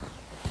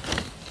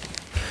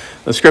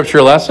The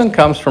scripture lesson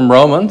comes from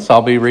Romans.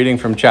 I'll be reading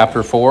from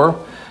chapter 4.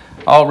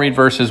 I'll read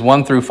verses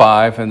 1 through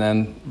 5 and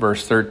then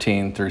verse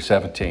 13 through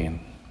 17.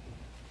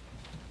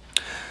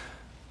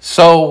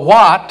 So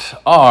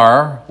what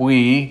are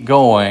we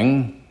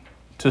going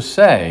to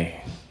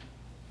say?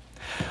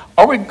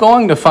 Are we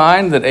going to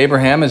find that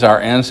Abraham is our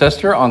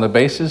ancestor on the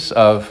basis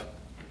of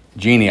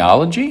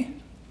genealogy?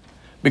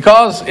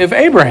 Because if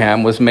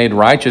Abraham was made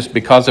righteous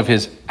because of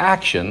his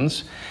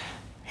actions,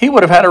 he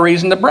would have had a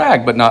reason to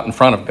brag, but not in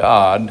front of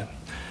God.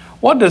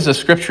 What does the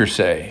scripture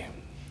say?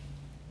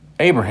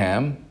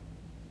 Abraham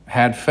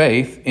had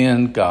faith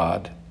in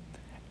God,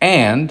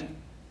 and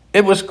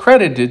it was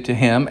credited to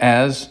him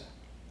as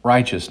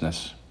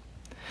righteousness.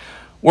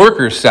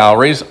 Workers'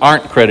 salaries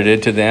aren't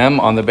credited to them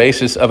on the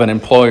basis of an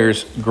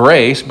employer's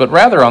grace, but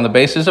rather on the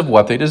basis of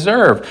what they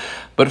deserve.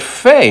 But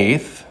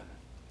faith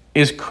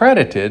is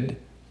credited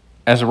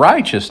as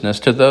righteousness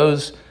to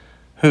those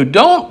who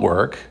don't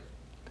work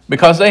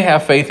because they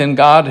have faith in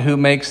God who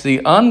makes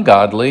the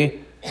ungodly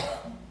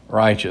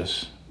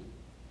righteous.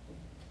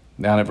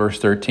 Down at verse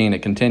 13,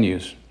 it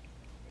continues.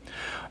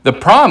 The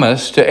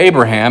promise to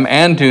Abraham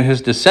and to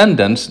his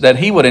descendants that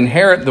he would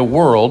inherit the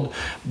world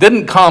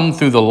didn't come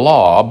through the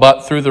law,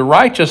 but through the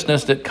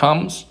righteousness that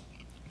comes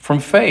from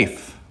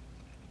faith.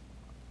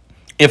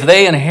 If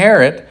they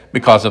inherit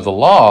because of the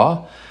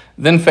law,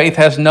 then faith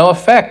has no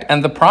effect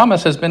and the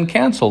promise has been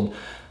canceled.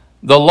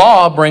 The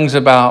law brings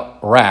about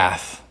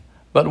wrath.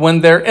 But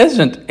when there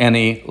isn't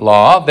any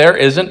law, there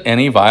isn't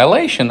any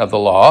violation of the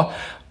law.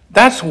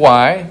 That's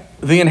why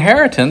the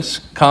inheritance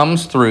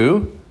comes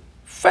through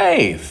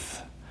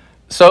faith,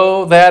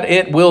 so that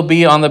it will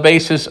be on the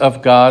basis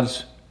of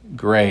God's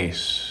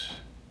grace.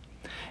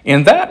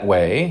 In that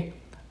way,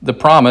 the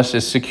promise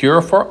is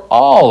secure for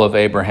all of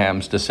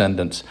Abraham's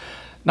descendants,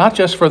 not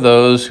just for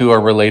those who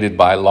are related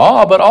by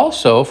law, but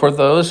also for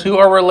those who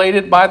are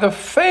related by the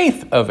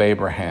faith of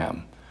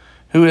Abraham,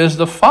 who is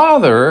the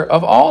father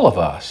of all of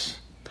us.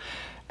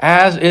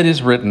 As it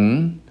is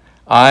written,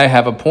 I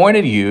have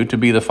appointed you to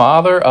be the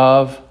father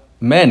of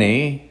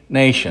many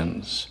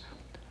nations.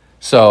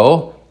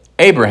 So,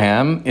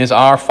 Abraham is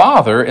our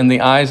father in the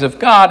eyes of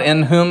God,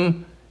 in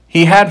whom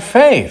he had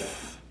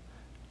faith.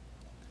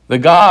 The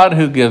God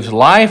who gives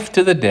life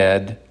to the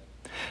dead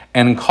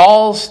and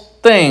calls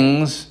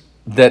things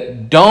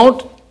that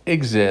don't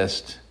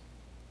exist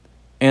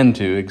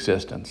into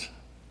existence.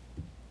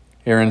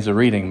 Here ends the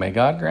reading. May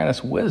God grant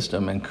us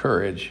wisdom and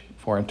courage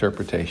for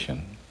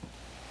interpretation.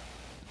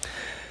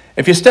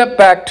 If you step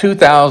back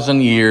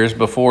 2,000 years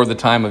before the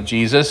time of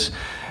Jesus,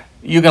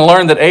 you can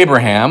learn that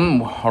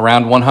Abraham,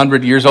 around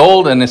 100 years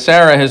old, and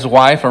Sarah, his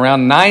wife,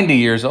 around 90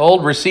 years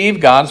old, received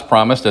God's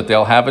promise that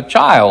they'll have a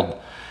child.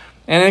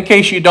 And in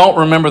case you don't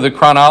remember the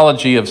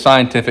chronology of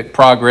scientific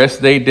progress,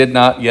 they did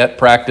not yet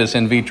practice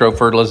in vitro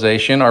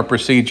fertilization or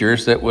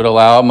procedures that would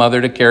allow a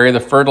mother to carry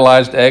the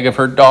fertilized egg of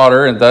her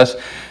daughter and thus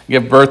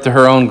give birth to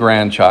her own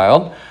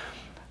grandchild.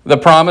 The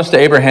promise to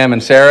Abraham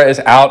and Sarah is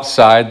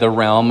outside the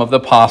realm of the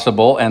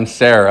possible, and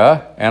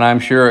Sarah, and I'm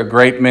sure a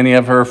great many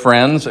of her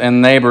friends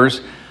and neighbors,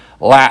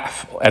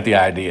 laugh at the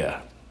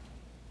idea.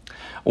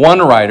 One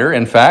writer,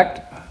 in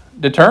fact,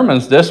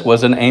 determines this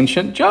was an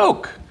ancient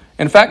joke.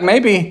 In fact,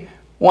 maybe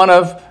one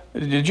of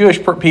the Jewish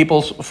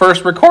people's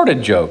first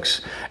recorded jokes.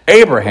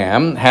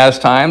 Abraham has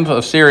times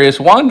of serious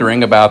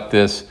wondering about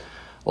this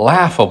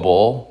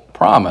laughable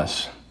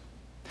promise.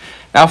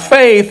 Now,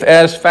 faith,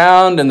 as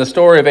found in the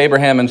story of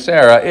Abraham and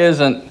Sarah,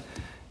 isn't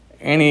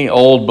any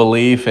old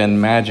belief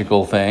in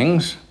magical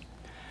things.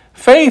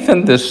 Faith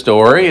in this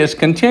story is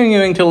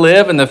continuing to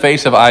live in the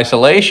face of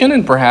isolation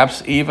and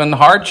perhaps even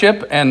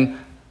hardship and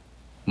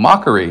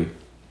mockery.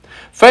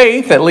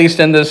 Faith, at least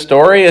in this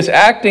story, is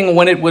acting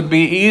when it would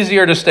be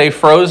easier to stay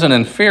frozen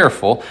and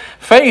fearful.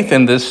 Faith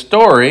in this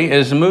story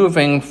is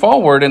moving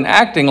forward and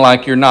acting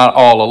like you're not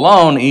all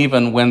alone,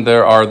 even when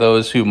there are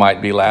those who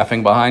might be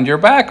laughing behind your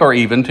back or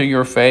even to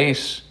your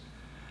face.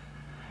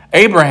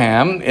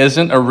 Abraham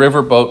isn't a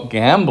riverboat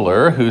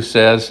gambler who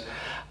says,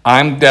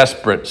 I'm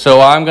desperate, so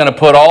I'm going to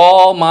put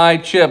all my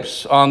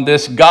chips on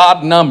this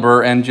God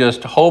number and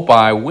just hope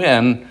I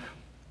win.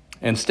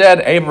 Instead,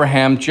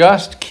 Abraham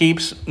just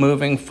keeps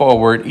moving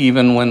forward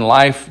even when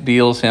life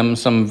deals him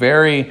some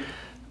very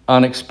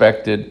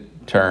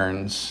unexpected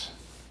turns.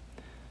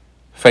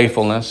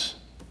 Faithfulness,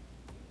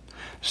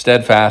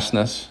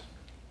 steadfastness,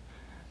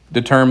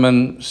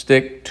 determined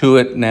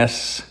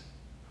stick-to-itness,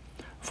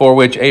 for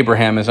which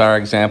Abraham is our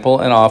example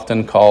and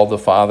often called the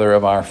father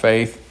of our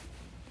faith.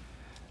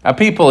 Now,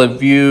 people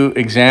view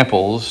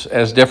examples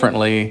as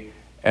differently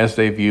as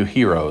they view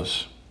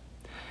heroes.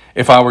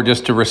 If I were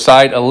just to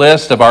recite a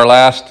list of our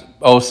last,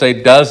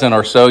 say, dozen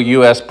or so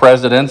U.S.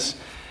 presidents,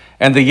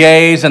 and the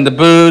yays and the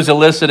boos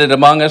elicited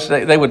among us,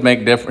 they would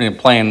make different,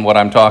 plain what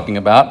I'm talking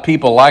about.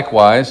 People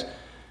likewise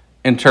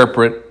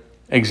interpret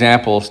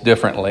examples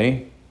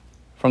differently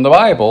from the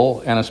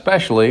Bible, and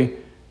especially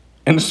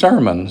in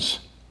sermons.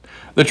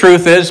 The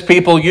truth is,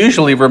 people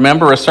usually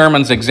remember a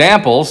sermon's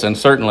examples, and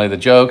certainly the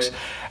jokes,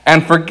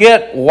 and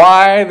forget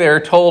why they're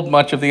told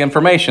much of the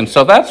information.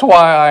 So that's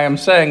why I am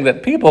saying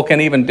that people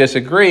can even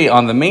disagree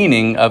on the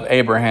meaning of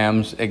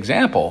Abraham's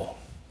example.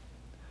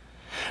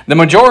 The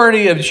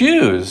majority of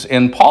Jews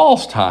in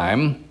Paul's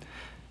time,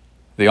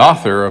 the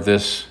author of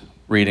this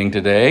reading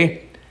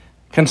today,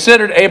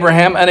 considered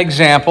Abraham an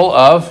example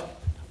of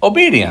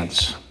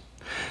obedience.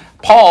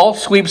 Paul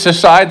sweeps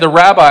aside the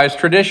rabbi's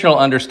traditional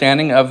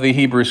understanding of the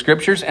Hebrew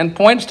Scriptures and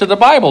points to the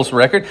Bible's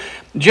record.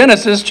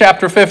 Genesis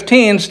chapter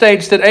 15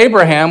 states that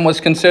Abraham was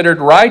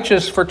considered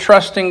righteous for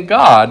trusting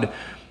God,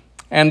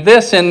 and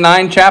this in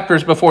 9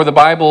 chapters before the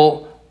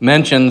Bible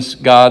mentions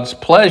God's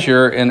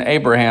pleasure in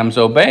Abraham's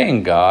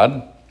obeying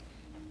God,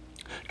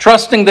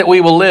 trusting that we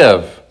will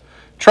live,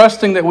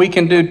 trusting that we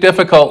can do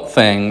difficult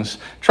things,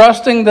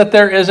 trusting that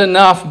there is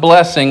enough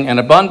blessing and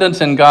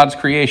abundance in God's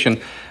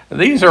creation.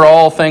 These are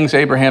all things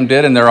Abraham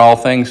did, and they're all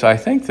things I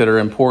think that are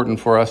important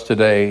for us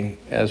today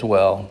as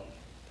well.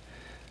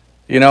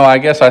 You know, I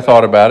guess I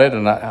thought about it,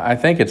 and I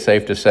think it's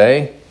safe to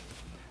say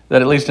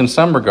that at least in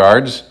some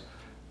regards,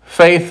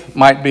 faith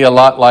might be a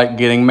lot like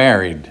getting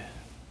married.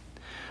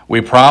 We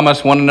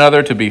promise one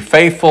another to be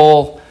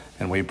faithful,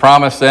 and we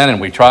promise then,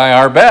 and we try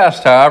our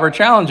best, however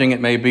challenging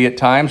it may be at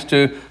times,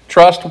 to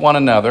trust one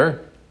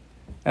another.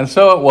 And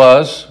so it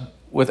was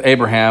with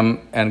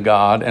Abraham and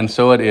God, and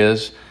so it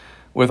is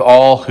with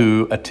all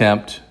who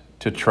attempt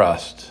to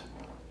trust.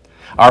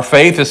 Our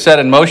faith is set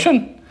in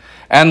motion,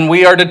 and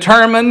we are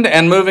determined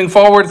and moving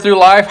forward through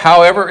life,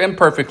 however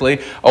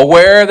imperfectly,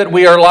 aware that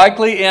we are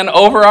likely in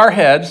over our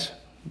heads,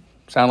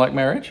 sound like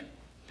marriage,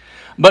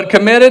 but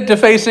committed to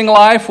facing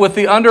life with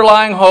the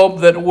underlying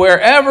hope that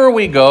wherever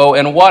we go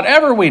and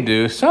whatever we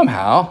do,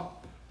 somehow,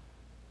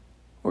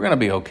 we're going to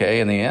be okay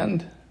in the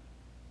end.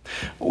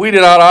 We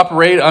do not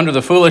operate under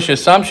the foolish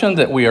assumption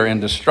that we are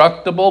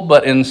indestructible,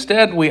 but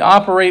instead we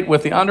operate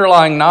with the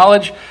underlying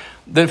knowledge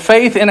that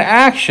faith in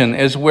action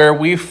is where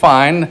we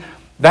find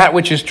that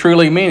which is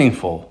truly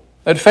meaningful.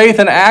 That faith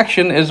in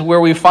action is where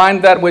we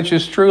find that which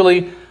is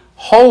truly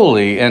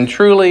holy and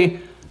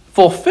truly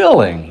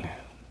fulfilling.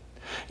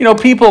 You know,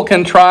 people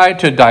can try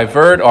to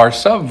divert or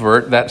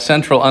subvert that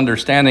central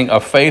understanding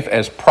of faith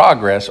as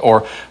progress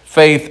or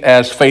faith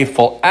as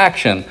faithful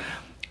action.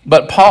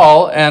 But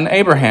Paul and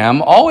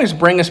Abraham always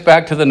bring us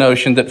back to the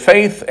notion that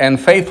faith and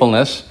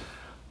faithfulness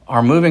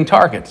are moving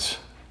targets.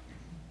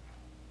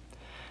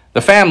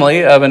 The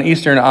family of an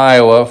eastern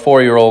Iowa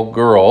 4-year-old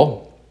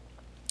girl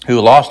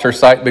who lost her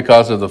sight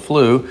because of the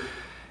flu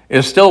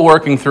is still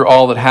working through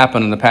all that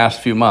happened in the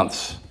past few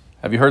months.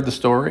 Have you heard the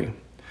story?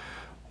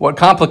 What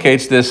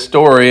complicates this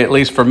story, at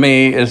least for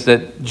me, is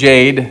that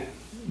Jade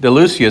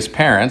DeLucia's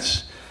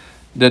parents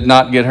did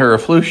not get her a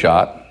flu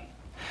shot.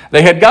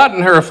 They had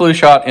gotten her a flu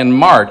shot in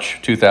March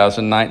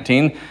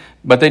 2019,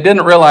 but they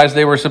didn't realize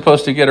they were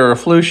supposed to get her a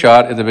flu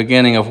shot at the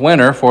beginning of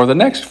winter for the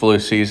next flu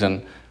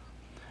season.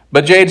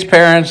 But Jade's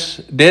parents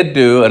did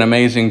do an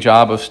amazing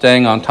job of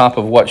staying on top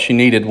of what she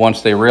needed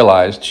once they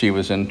realized she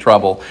was in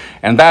trouble.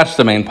 And that's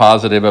the main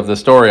positive of the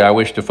story I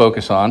wish to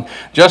focus on.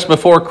 Just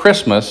before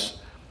Christmas,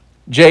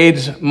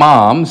 Jade's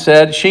mom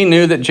said she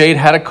knew that Jade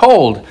had a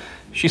cold.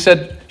 She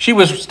said she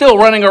was still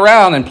running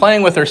around and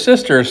playing with her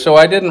sisters, so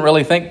I didn't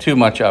really think too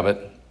much of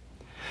it.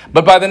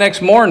 But by the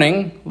next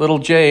morning, little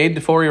Jade,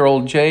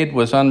 4-year-old Jade,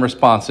 was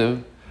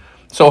unresponsive.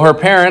 So her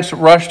parents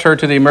rushed her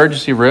to the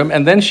emergency room,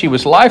 and then she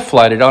was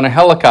life-flighted on a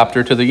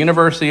helicopter to the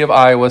University of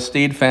Iowa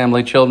Steed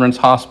Family Children's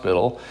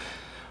Hospital.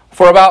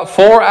 For about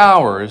 4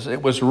 hours,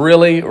 it was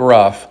really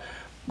rough.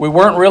 We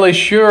weren't really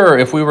sure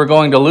if we were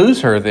going to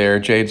lose her there,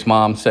 Jade's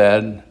mom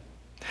said.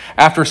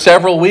 After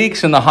several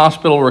weeks in the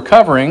hospital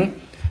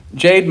recovering,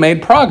 Jade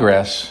made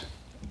progress,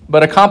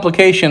 but a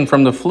complication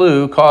from the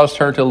flu caused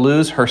her to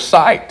lose her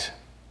sight.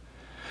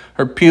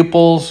 Her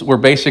pupils were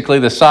basically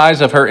the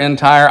size of her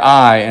entire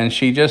eye, and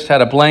she just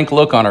had a blank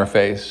look on her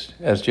face,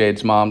 as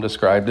Jade's mom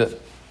described it.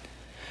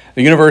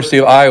 The University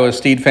of Iowa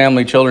Steed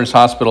Family Children's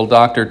Hospital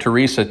Dr.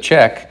 Teresa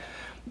Check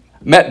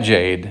met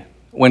Jade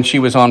when she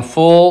was on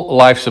full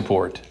life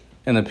support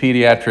in the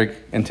pediatric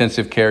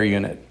intensive care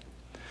unit.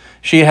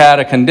 She had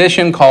a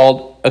condition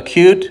called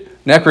acute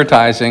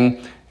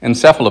necrotizing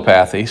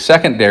encephalopathy,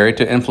 secondary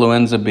to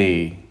influenza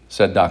B,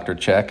 said Dr.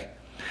 Check.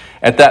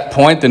 At that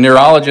point, the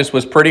neurologist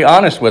was pretty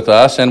honest with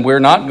us, and we're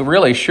not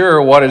really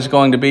sure what is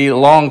going to be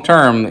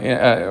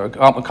long-term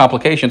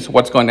complications,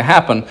 what's going to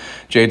happen,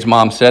 Jade's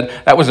mom said.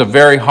 That was a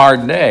very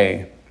hard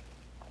day.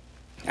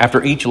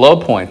 After each low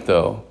point,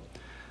 though,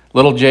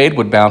 little Jade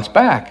would bounce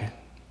back.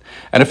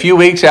 And a few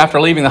weeks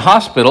after leaving the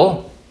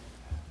hospital,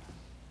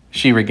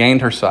 she regained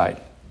her sight.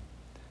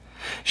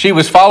 She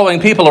was following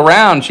people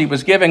around. She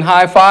was giving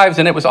high fives,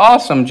 and it was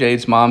awesome,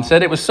 Jade's mom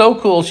said. It was so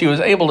cool she was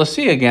able to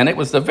see again. It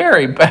was the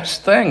very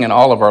best thing in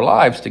all of our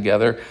lives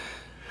together.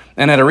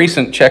 And at a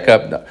recent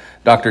checkup,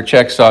 Dr.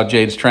 Check saw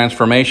Jade's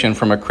transformation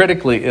from a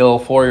critically ill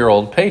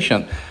 4-year-old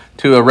patient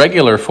to a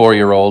regular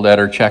 4-year-old at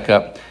her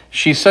checkup.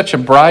 She's such a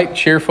bright,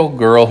 cheerful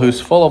girl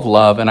who's full of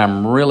love, and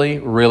I'm really,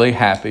 really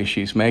happy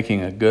she's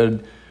making a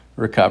good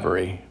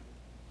recovery,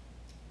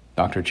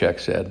 Dr. Check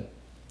said.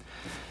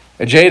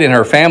 Jade and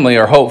her family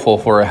are hopeful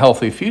for a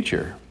healthy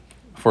future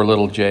for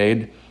little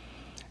Jade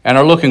and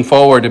are looking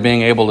forward to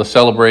being able to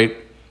celebrate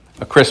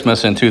a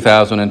Christmas in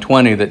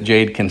 2020 that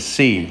Jade can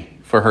see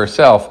for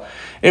herself.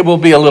 It will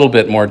be a little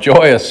bit more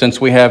joyous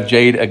since we have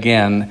Jade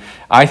again.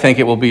 I think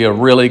it will be a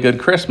really good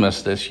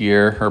Christmas this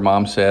year, her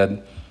mom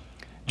said.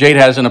 Jade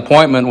has an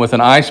appointment with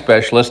an eye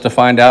specialist to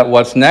find out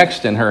what's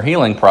next in her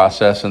healing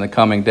process in the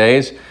coming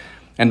days.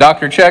 And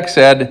Dr. Check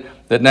said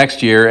that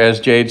next year, as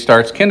Jade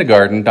starts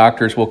kindergarten,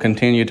 doctors will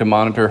continue to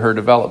monitor her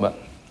development.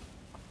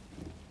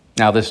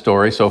 Now, this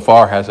story so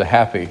far has a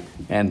happy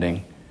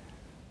ending.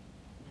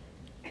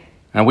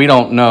 And we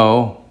don't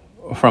know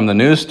from the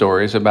news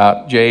stories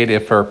about Jade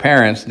if her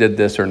parents did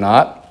this or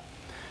not.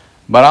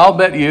 But I'll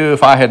bet you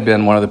if I had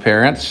been one of the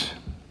parents,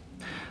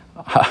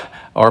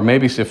 or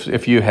maybe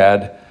if you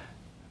had,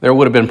 there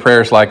would have been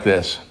prayers like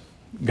this.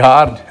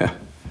 God,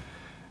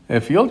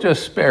 if you'll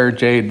just spare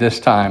Jade this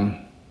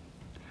time,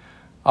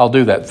 I'll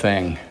do that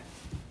thing,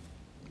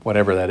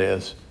 whatever that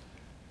is.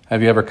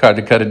 Have you ever tried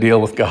to cut a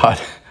deal with God?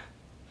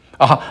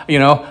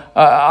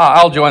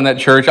 I'll join that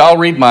church. I'll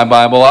read my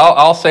Bible.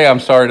 I'll say I'm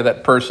sorry to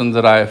that person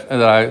that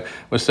I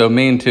was so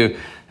mean to.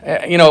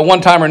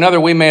 One time or another,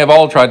 we may have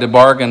all tried to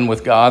bargain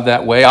with God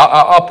that way.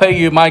 I'll pay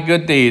you my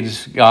good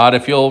deeds, God,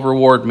 if you'll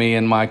reward me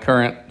in my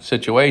current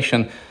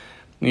situation.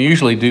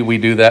 Usually we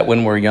do that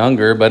when we're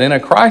younger, but in a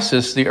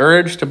crisis, the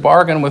urge to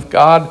bargain with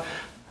God,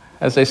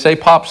 as they say,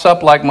 pops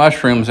up like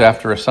mushrooms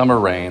after a summer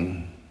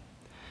rain.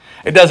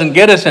 It doesn't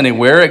get us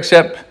anywhere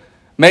except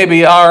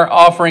maybe our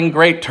offering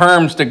great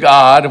terms to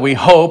God, we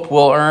hope,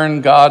 will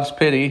earn God's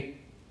pity.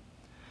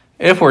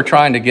 If we're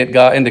trying to get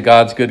God into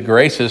God's good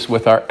graces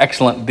with our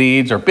excellent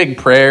deeds or big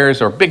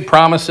prayers or big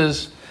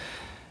promises,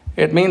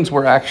 it means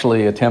we're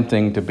actually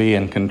attempting to be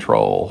in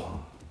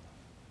control.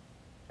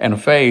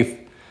 And faith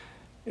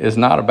is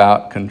not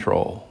about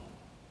control.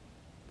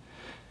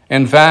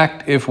 In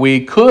fact, if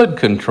we could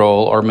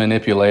control or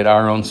manipulate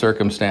our own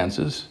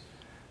circumstances,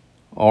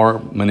 or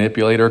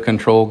manipulate or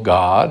control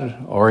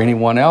God or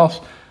anyone else,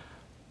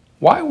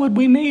 why would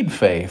we need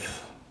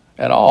faith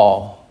at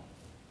all?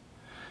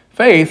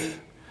 Faith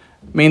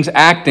means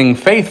acting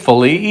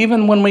faithfully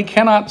even when we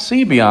cannot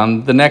see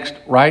beyond the next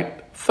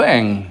right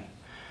thing.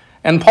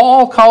 And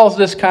Paul calls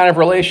this kind of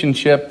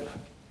relationship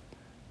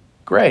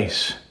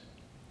grace.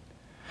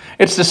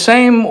 It's the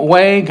same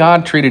way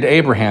God treated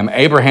Abraham.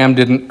 Abraham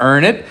didn't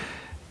earn it.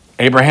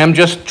 Abraham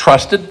just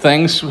trusted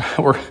things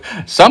were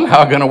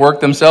somehow going to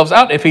work themselves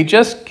out if he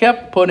just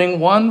kept putting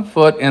one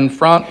foot in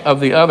front of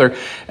the other.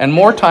 And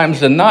more times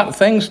than not,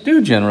 things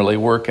do generally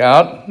work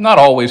out, not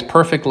always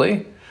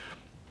perfectly,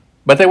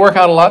 but they work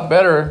out a lot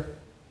better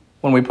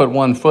when we put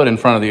one foot in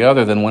front of the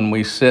other than when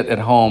we sit at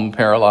home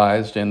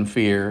paralyzed in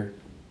fear,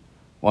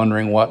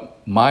 wondering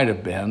what might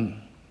have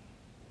been.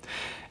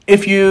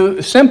 If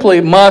you simply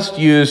must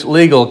use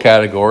legal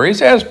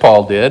categories, as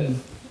Paul did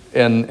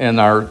in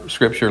our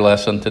scripture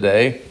lesson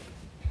today,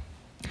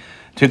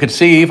 to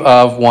conceive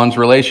of one's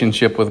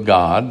relationship with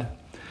God,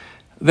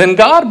 then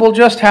God will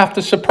just have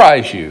to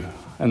surprise you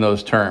in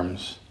those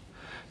terms.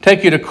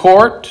 Take you to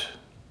court,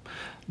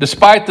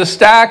 despite the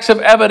stacks of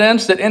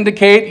evidence that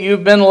indicate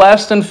you've been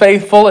less than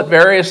faithful at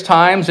various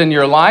times in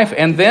your life,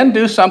 and then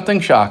do something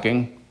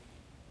shocking,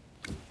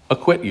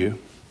 acquit you.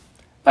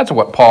 That's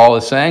what Paul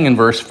is saying in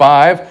verse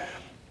 5.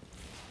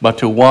 But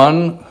to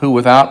one who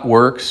without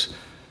works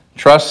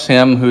trusts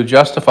him who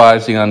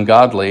justifies the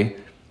ungodly,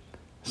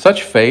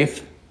 such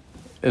faith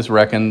is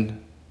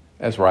reckoned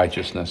as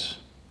righteousness.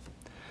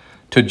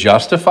 To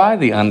justify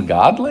the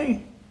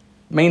ungodly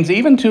means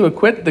even to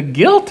acquit the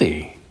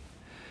guilty.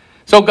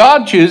 So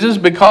God chooses,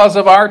 because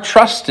of our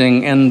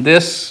trusting in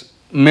this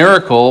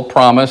miracle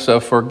promise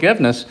of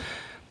forgiveness,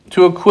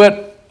 to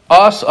acquit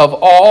us of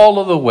all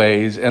of the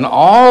ways and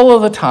all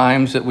of the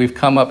times that we've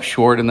come up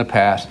short in the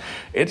past.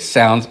 It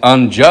sounds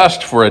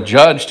unjust for a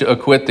judge to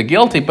acquit the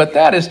guilty, but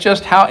that is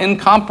just how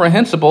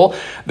incomprehensible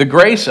the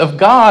grace of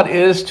God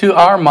is to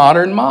our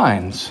modern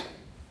minds.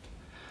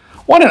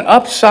 What an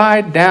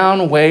upside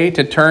down way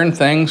to turn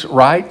things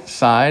right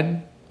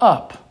side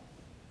up.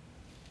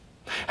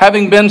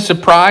 Having been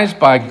surprised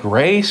by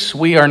grace,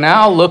 we are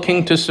now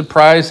looking to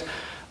surprise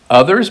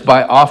others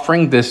by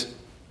offering this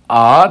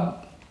odd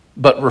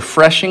but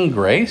refreshing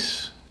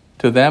grace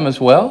to them as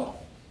well.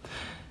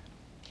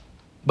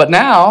 But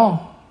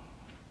now,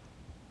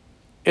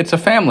 it's a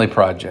family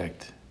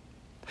project.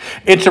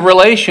 It's a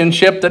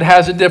relationship that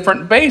has a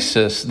different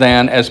basis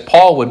than, as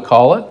Paul would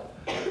call it,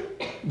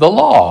 the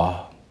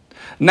law.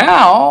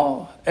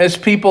 Now, as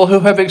people who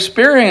have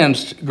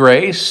experienced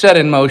grace set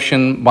in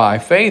motion by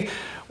faith,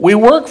 we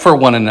work for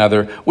one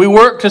another. We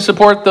work to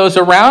support those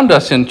around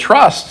us in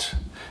trust,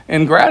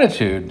 in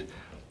gratitude,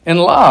 in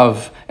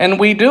love. And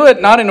we do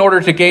it not in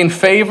order to gain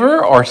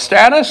favor or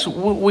status.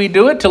 We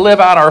do it to live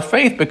out our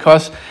faith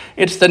because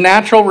it's the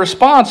natural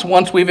response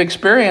once we've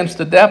experienced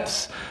the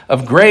depths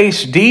of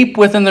grace deep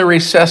within the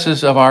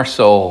recesses of our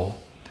soul.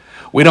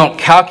 We don't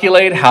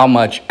calculate how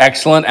much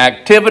excellent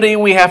activity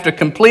we have to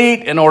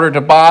complete in order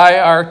to buy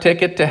our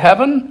ticket to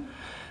heaven.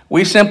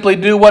 We simply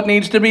do what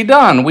needs to be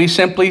done. We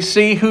simply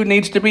see who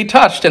needs to be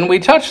touched, and we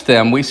touch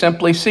them. We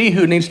simply see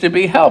who needs to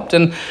be helped,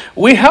 and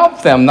we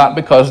help them, not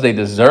because they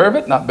deserve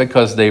it, not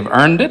because they've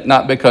earned it,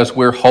 not because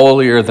we're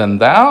holier than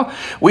thou.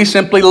 We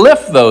simply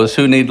lift those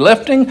who need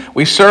lifting.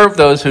 We serve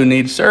those who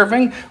need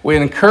serving. We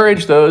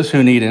encourage those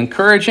who need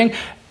encouraging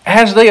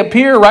as they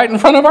appear right in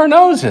front of our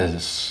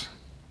noses.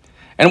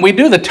 And we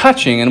do the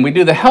touching, and we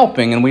do the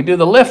helping, and we do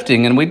the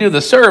lifting, and we do the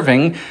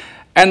serving,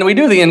 and we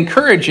do the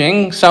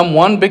encouraging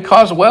someone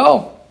because,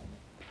 well,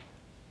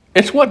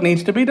 it's what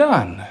needs to be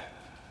done.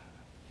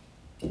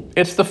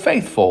 It's the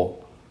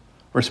faithful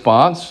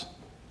response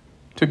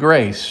to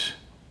grace,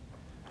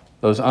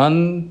 those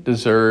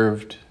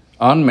undeserved,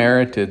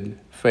 unmerited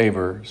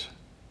favors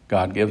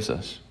God gives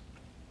us.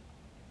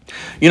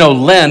 You know,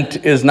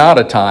 Lent is not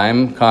a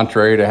time,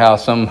 contrary to how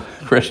some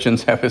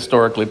Christians have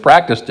historically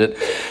practiced it,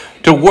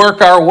 to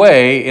work our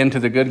way into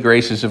the good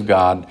graces of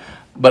God.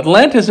 But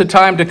Lent is a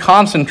time to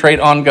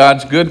concentrate on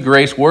God's good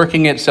grace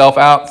working itself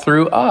out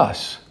through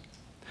us.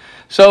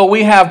 So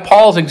we have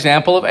Paul's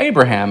example of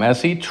Abraham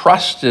as he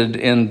trusted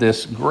in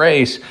this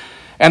grace.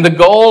 And the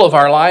goal of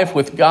our life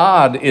with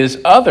God is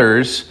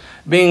others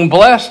being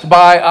blessed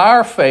by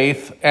our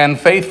faith and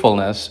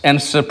faithfulness and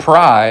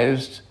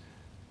surprised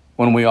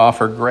when we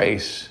offer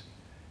grace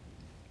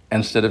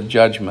instead of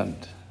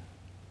judgment.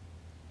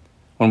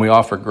 When we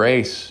offer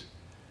grace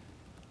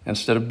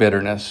instead of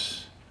bitterness.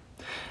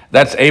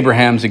 That's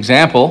Abraham's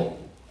example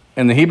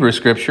in the Hebrew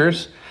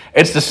Scriptures.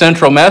 It's the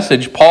central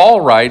message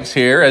Paul writes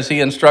here as he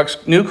instructs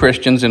new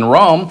Christians in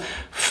Rome.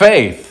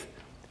 Faith,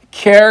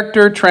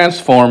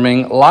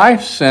 character-transforming,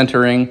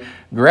 life-centering,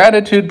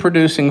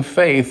 gratitude-producing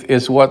faith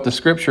is what the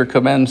Scripture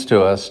commends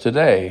to us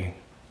today.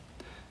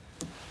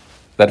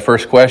 That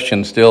first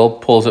question still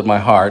pulls at my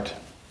heart.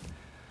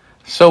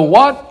 So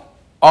what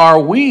are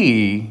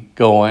we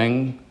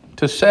going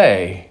to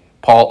say?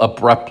 Paul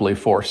abruptly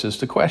forces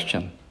the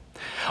question.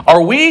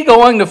 Are we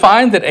going to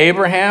find that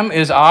Abraham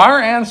is our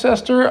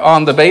ancestor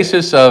on the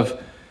basis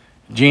of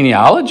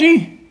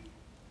genealogy?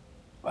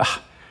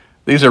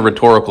 These are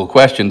rhetorical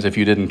questions if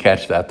you didn't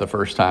catch that the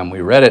first time we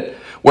read it,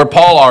 where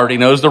Paul already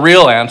knows the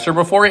real answer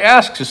before he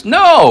asks us.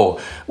 No,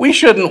 we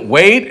shouldn't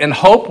wait and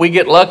hope we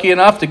get lucky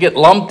enough to get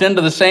lumped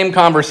into the same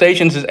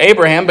conversations as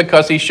Abraham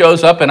because he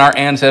shows up in our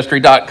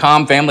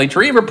Ancestry.com family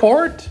tree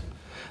report.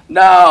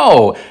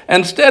 No,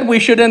 instead we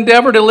should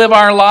endeavor to live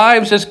our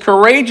lives as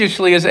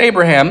courageously as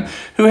Abraham,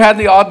 who had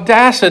the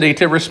audacity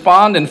to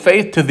respond in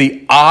faith to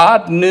the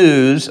odd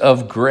news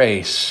of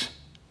grace.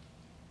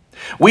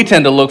 We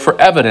tend to look for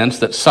evidence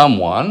that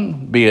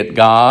someone, be it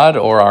God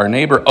or our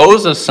neighbor,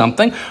 owes us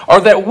something,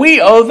 or that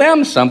we owe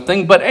them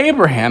something, but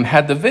Abraham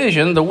had the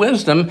vision, the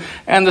wisdom,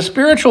 and the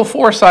spiritual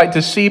foresight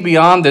to see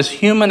beyond this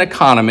human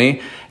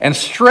economy and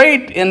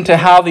straight into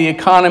how the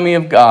economy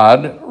of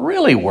God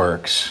really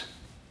works.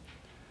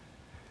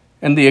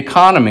 In the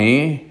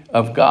economy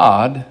of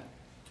God,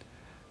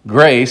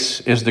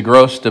 grace is the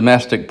gross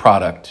domestic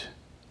product,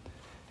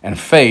 and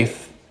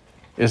faith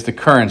is the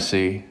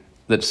currency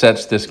that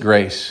sets this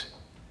grace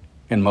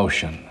in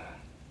motion.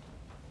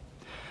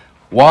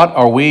 What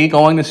are we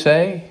going to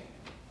say?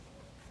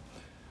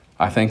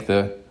 I think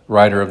the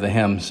writer of the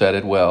hymn said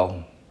it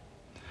well.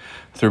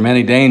 Through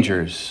many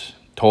dangers,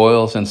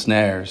 toils, and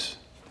snares,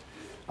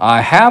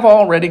 I have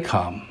already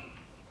come.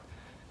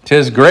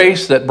 'Tis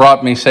grace that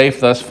brought me safe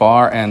thus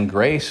far, and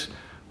grace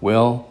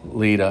will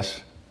lead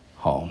us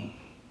home.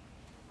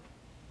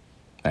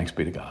 Thanks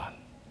be to God.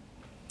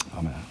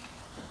 Amen.